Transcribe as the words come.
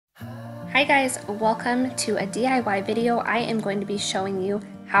Hi guys, welcome to a DIY video. I am going to be showing you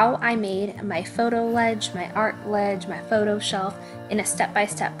how I made my photo ledge, my art ledge, my photo shelf in a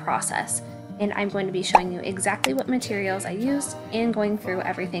step-by-step process. And I'm going to be showing you exactly what materials I used and going through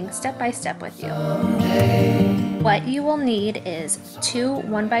everything step-by-step with you. What you will need is two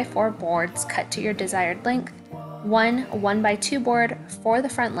 1x4 boards cut to your desired length, one 1x2 board for the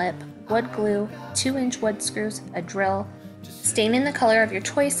front lip, wood glue, 2-inch wood screws, a drill, stain in the color of your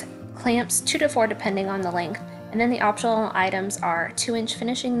choice, clamps 2 to 4 depending on the length, and then the optional items are 2-inch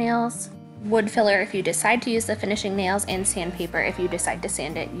finishing nails, wood filler if you decide to use the finishing nails, and sandpaper if you decide to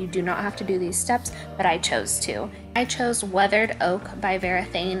sand it. You do not have to do these steps, but I chose to. I chose Weathered Oak by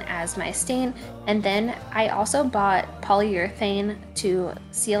Varathane as my stain, and then I also bought polyurethane to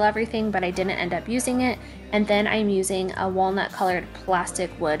seal everything, but I didn't end up using it, and then I'm using a walnut colored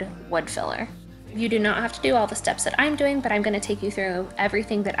plastic wood filler. You do not have to do all the steps that I'm doing, but I'm going to take you through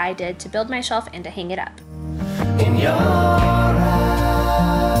everything that I did to build my shelf and to hang it up. In your eyes.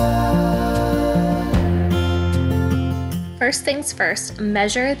 First things first,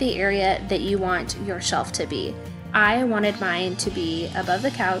 measure the area that you want your shelf to be. I wanted mine to be above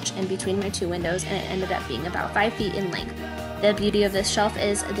the couch and between my two windows, and it ended up being about 5 feet in length. The beauty of this shelf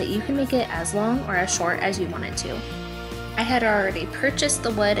is that you can make it as long or as short as you want it to. I had already purchased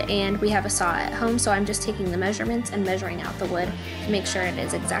the wood and we have a saw at home, so I'm just taking the measurements and measuring out the wood to make sure it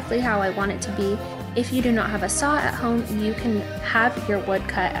is exactly how I want it to be. If you do not have a saw at home, you can have your wood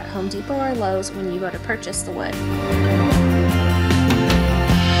cut at Home Depot or Lowe's when you go to purchase the wood.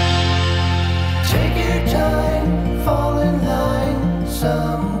 Take your time, fall in line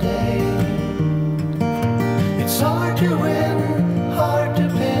someday. It's hard to win, hard to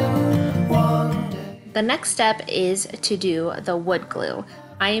pin. The next step is to do the wood glue.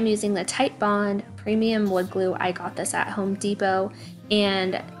 I am using the Tight Bond Premium Wood Glue. I got this at Home Depot,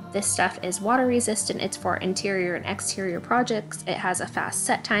 and this stuff is water resistant. It's for interior and exterior projects. It has a fast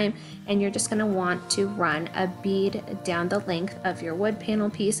set time, and you're just going to want to run a bead down the length of your wood panel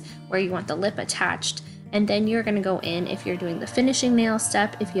piece where you want the lip attached, and then you're going to go in if you're doing the finishing nail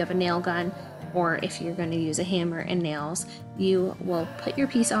step, if you have a nail gun, or if you're going to use a hammer and nails, you will put your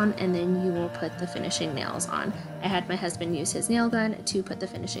piece on and then you will put the finishing nails on. I had my husband use his nail gun to put the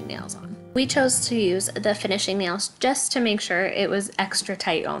finishing nails on. We chose to use the finishing nails just to make sure it was extra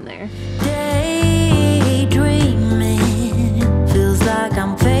tight on there. Daydreaming, feels like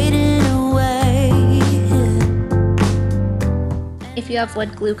I'm fading away. If you have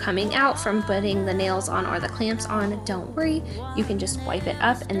wood glue coming out from putting the nails on or the clamps on, don't worry. You can just wipe it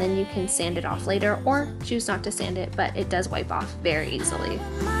up and then you can sand it off later, or choose not to sand it, but it does wipe off very easily.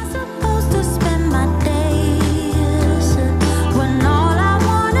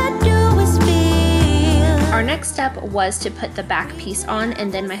 Our next step was to put the back piece on,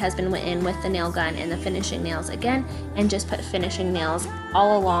 and then my husband went in with the nail gun and the finishing nails again and just put finishing nails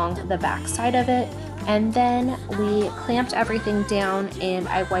all along the back side of it. And then we clamped everything down and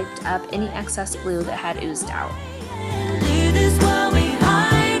I wiped up any excess glue that had oozed out.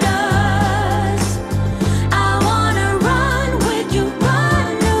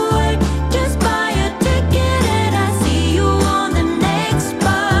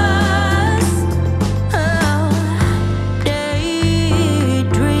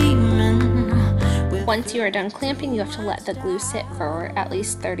 Once you are done clamping, you have to let the glue sit for at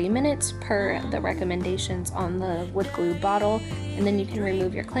least 30 minutes per the recommendations on the wood glue bottle, and then you can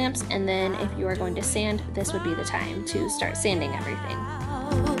remove your clamps, and then if you are going to sand, this would be the time to start sanding everything.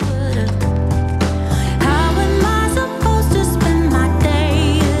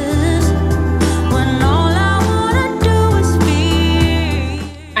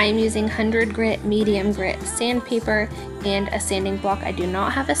 I'm using 100 grit medium grit sandpaper and a sanding block. I do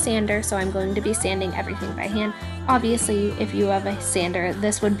not have a sander, so I'm going to be sanding everything by hand. Obviously, if you have a sander,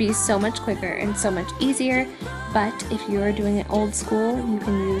 this would be so much quicker and so much easier, but if you are doing it old school, you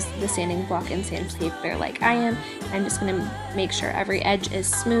can use the sanding block and sandpaper like I am. I'm just going to make sure every edge is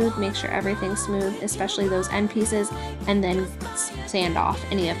smooth, make sure everything's smooth, especially those end pieces, and then sand off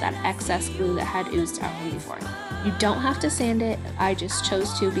any of that excess glue that had oozed out from before. You don't have to sand it, I just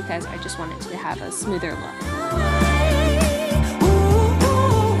chose to because I just wanted to have a smoother look.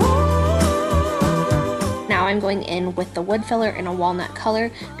 Now I'm going in with the wood filler in a walnut color.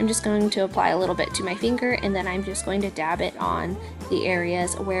 I'm just going to apply a little bit to my finger, and then I'm just going to dab it on the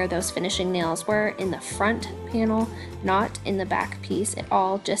areas where those finishing nails were in the front panel, not in the back piece at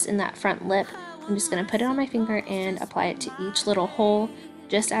all, just in that front lip. I'm just going to put it on my finger and apply it to each little hole,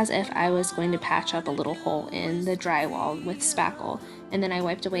 just as if I was going to patch up a little hole in the drywall with spackle, and then I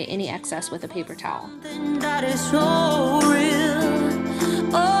wiped away any excess with a paper towel. That is so real.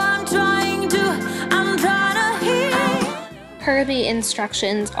 Oh, I'm trying Per the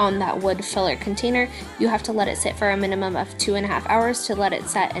instructions on that wood filler container, you have to let it sit for a minimum of 2.5 hours to let it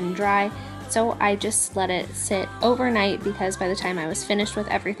set and dry. So I just let it sit overnight because by the time I was finished with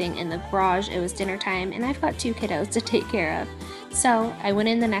everything in the garage, it was dinner time and I've got 2 kiddos to take care of. So I went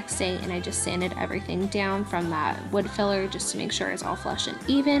in the next day and I just sanded everything down from that wood filler just to make sure it's all flush and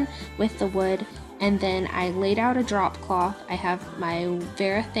even with the wood. And then I laid out a drop cloth. I have my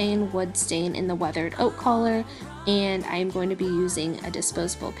Varathane wood stain in the weathered oak color, and I'm going to be using a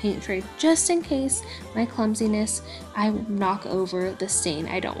disposable paint tray just in case my clumsiness, I knock over the stain.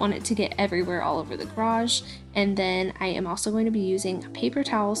 I don't want it to get everywhere all over the garage. And then I am also going to be using paper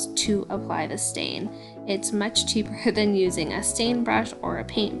towels to apply the stain. It's much cheaper than using a stain brush or a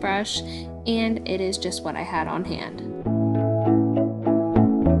paintbrush, and it is just what I had on hand.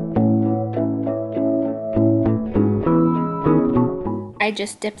 I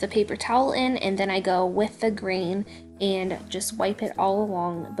just dip the paper towel in and then I go with the grain and just wipe it all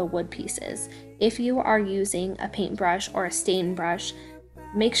along the wood pieces. If you are using a paintbrush or a stain brush,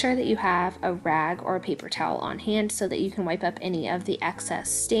 make sure that you have a rag or a paper towel on hand so that you can wipe up any of the excess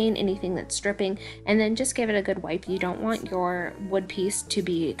stain, anything that's dripping, and then just give it a good wipe. You don't want your wood piece to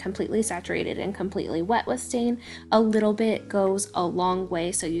be completely saturated and completely wet with stain. A little bit goes a long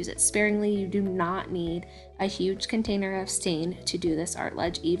way, so use it sparingly. You do not need a huge container of stain to do this art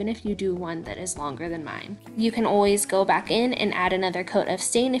ledge, even if you do one that is longer than mine. You can always go back in and add another coat of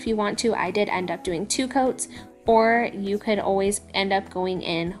stain if you want to. I did end up doing 2 coats. Or you could always end up going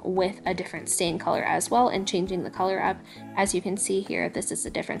in with a different stain color as well and changing the color up. As you can see here, this is the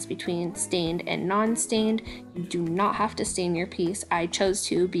difference between stained and non-stained. You do not have to stain your piece. I chose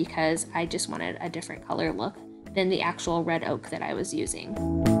to because I just wanted a different color look than the actual red oak that I was using.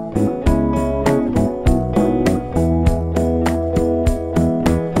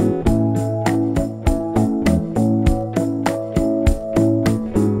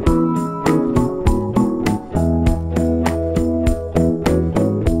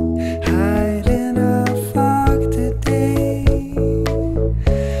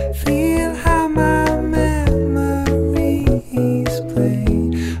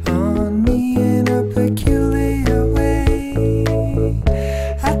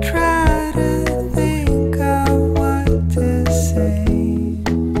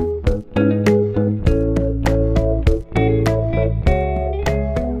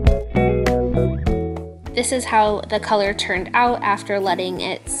 This is how the color turned out after letting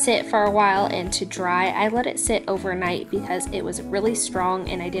it sit for a while and to dry. I let it sit overnight because it was really strong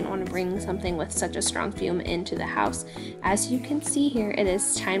and I didn't want to bring something with such a strong fume into the house. As you can see here, it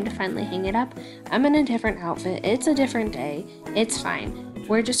is time to finally hang it up. I'm in a different outfit. It's a different day. It's fine.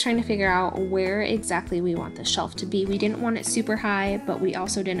 We're just trying to figure out where exactly we want the shelf to be. We didn't want it super high, but we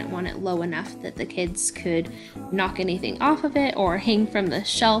also didn't want it low enough that the kids could knock anything off of it or hang from the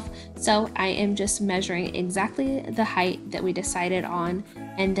shelf. So I am just measuring exactly the height that we decided on,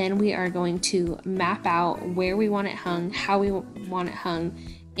 and then we are going to map out where we want it hung, how we want it hung,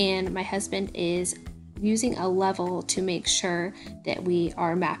 and my husband is using a level to make sure that we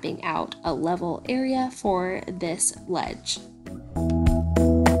are mapping out a level area for this ledge.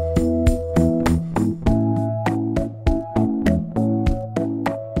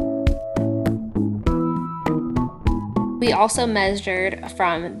 We also measured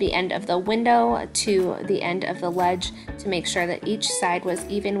from the end of the window to the end of the ledge to make sure that each side was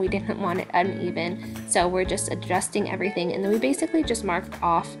even. We didn't want it uneven, so we're just adjusting everything, and then we basically just marked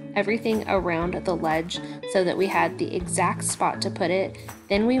off everything around the ledge so that we had the exact spot to put it.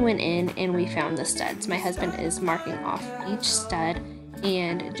 Then we went in and we found the studs. My husband is marking off each stud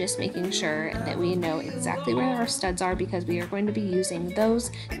and just making sure that we know exactly where our studs are because we are going to be using those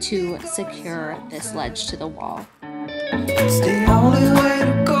to secure this ledge to the wall. It's the only way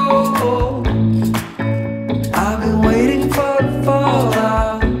to go. I've been waiting for the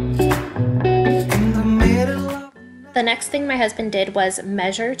fallout in the middle of... The next thing my husband did was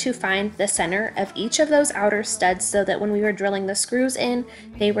measure to find the center of each of those outer studs so that when we were drilling the screws in,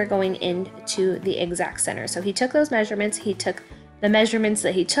 they were going into the exact center. So he took those measurements, he took the measurements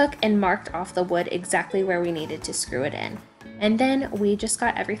that he took and marked off the wood exactly where we needed to screw it in. And then we just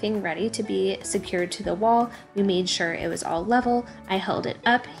got everything ready to be secured to the wall. We made sure it was all level. I held it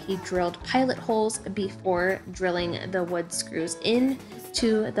up. He drilled pilot holes before drilling the wood screws in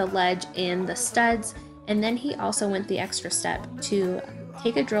to the ledge and the studs. And then he also went the extra step to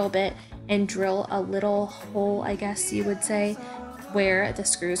take a drill bit and drill a little hole, I guess you would say, where the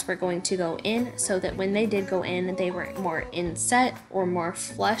screws were going to go in, so that when they did go in, they were more inset or more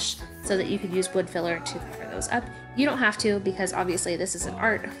flush, so that you could use wood filler to cover those up. You don't have to, because obviously this is an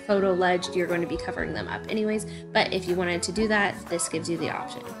art photo ledge, you're going to be covering them up anyways, but if you wanted to do that, this gives you the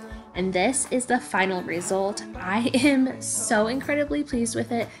option. And this is the final result. I am so incredibly pleased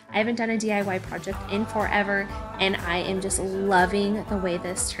with it. I haven't done a DIY project in forever, and I am just loving the way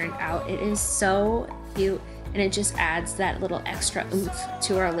this turned out. It is so cute, and it just adds that little extra oomph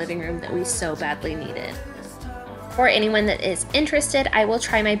to our living room that we so badly needed. For anyone that is interested, I will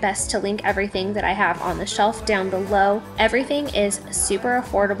try my best to link everything that I have on the shelf down below. Everything is super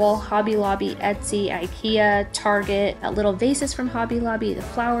affordable. Hobby Lobby, Etsy, IKEA, Target. That little vase is from Hobby Lobby. The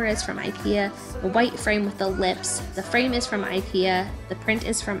flower is from IKEA. The white frame with the lips. The frame is from IKEA. The print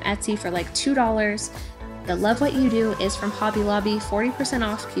is from Etsy for like $2. The Love What You Do is from Hobby Lobby. 40%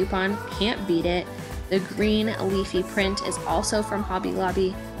 off coupon. Can't beat it. The green leafy print is also from Hobby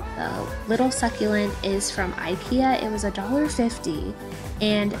Lobby. The little succulent is from IKEA. It was $1.50.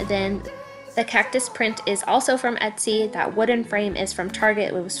 And then the cactus print is also from Etsy. That wooden frame is from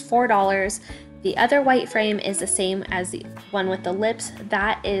Target. It was $4. The other white frame is the same as the one with the lips.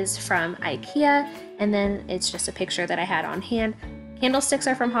 That is from IKEA. And then it's just a picture that I had on hand. Candlesticks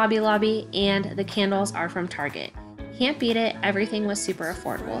are from Hobby Lobby, and the candles are from Target. Can't beat it. Everything was super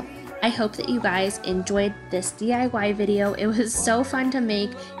affordable. I hope that you guys enjoyed this DIY video. It was so fun to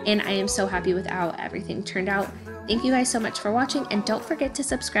make, and I am so happy with how everything turned out. Thank you guys so much for watching, and don't forget to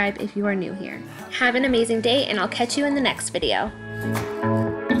subscribe if you are new here. Have an amazing day, and I'll catch you in the next video.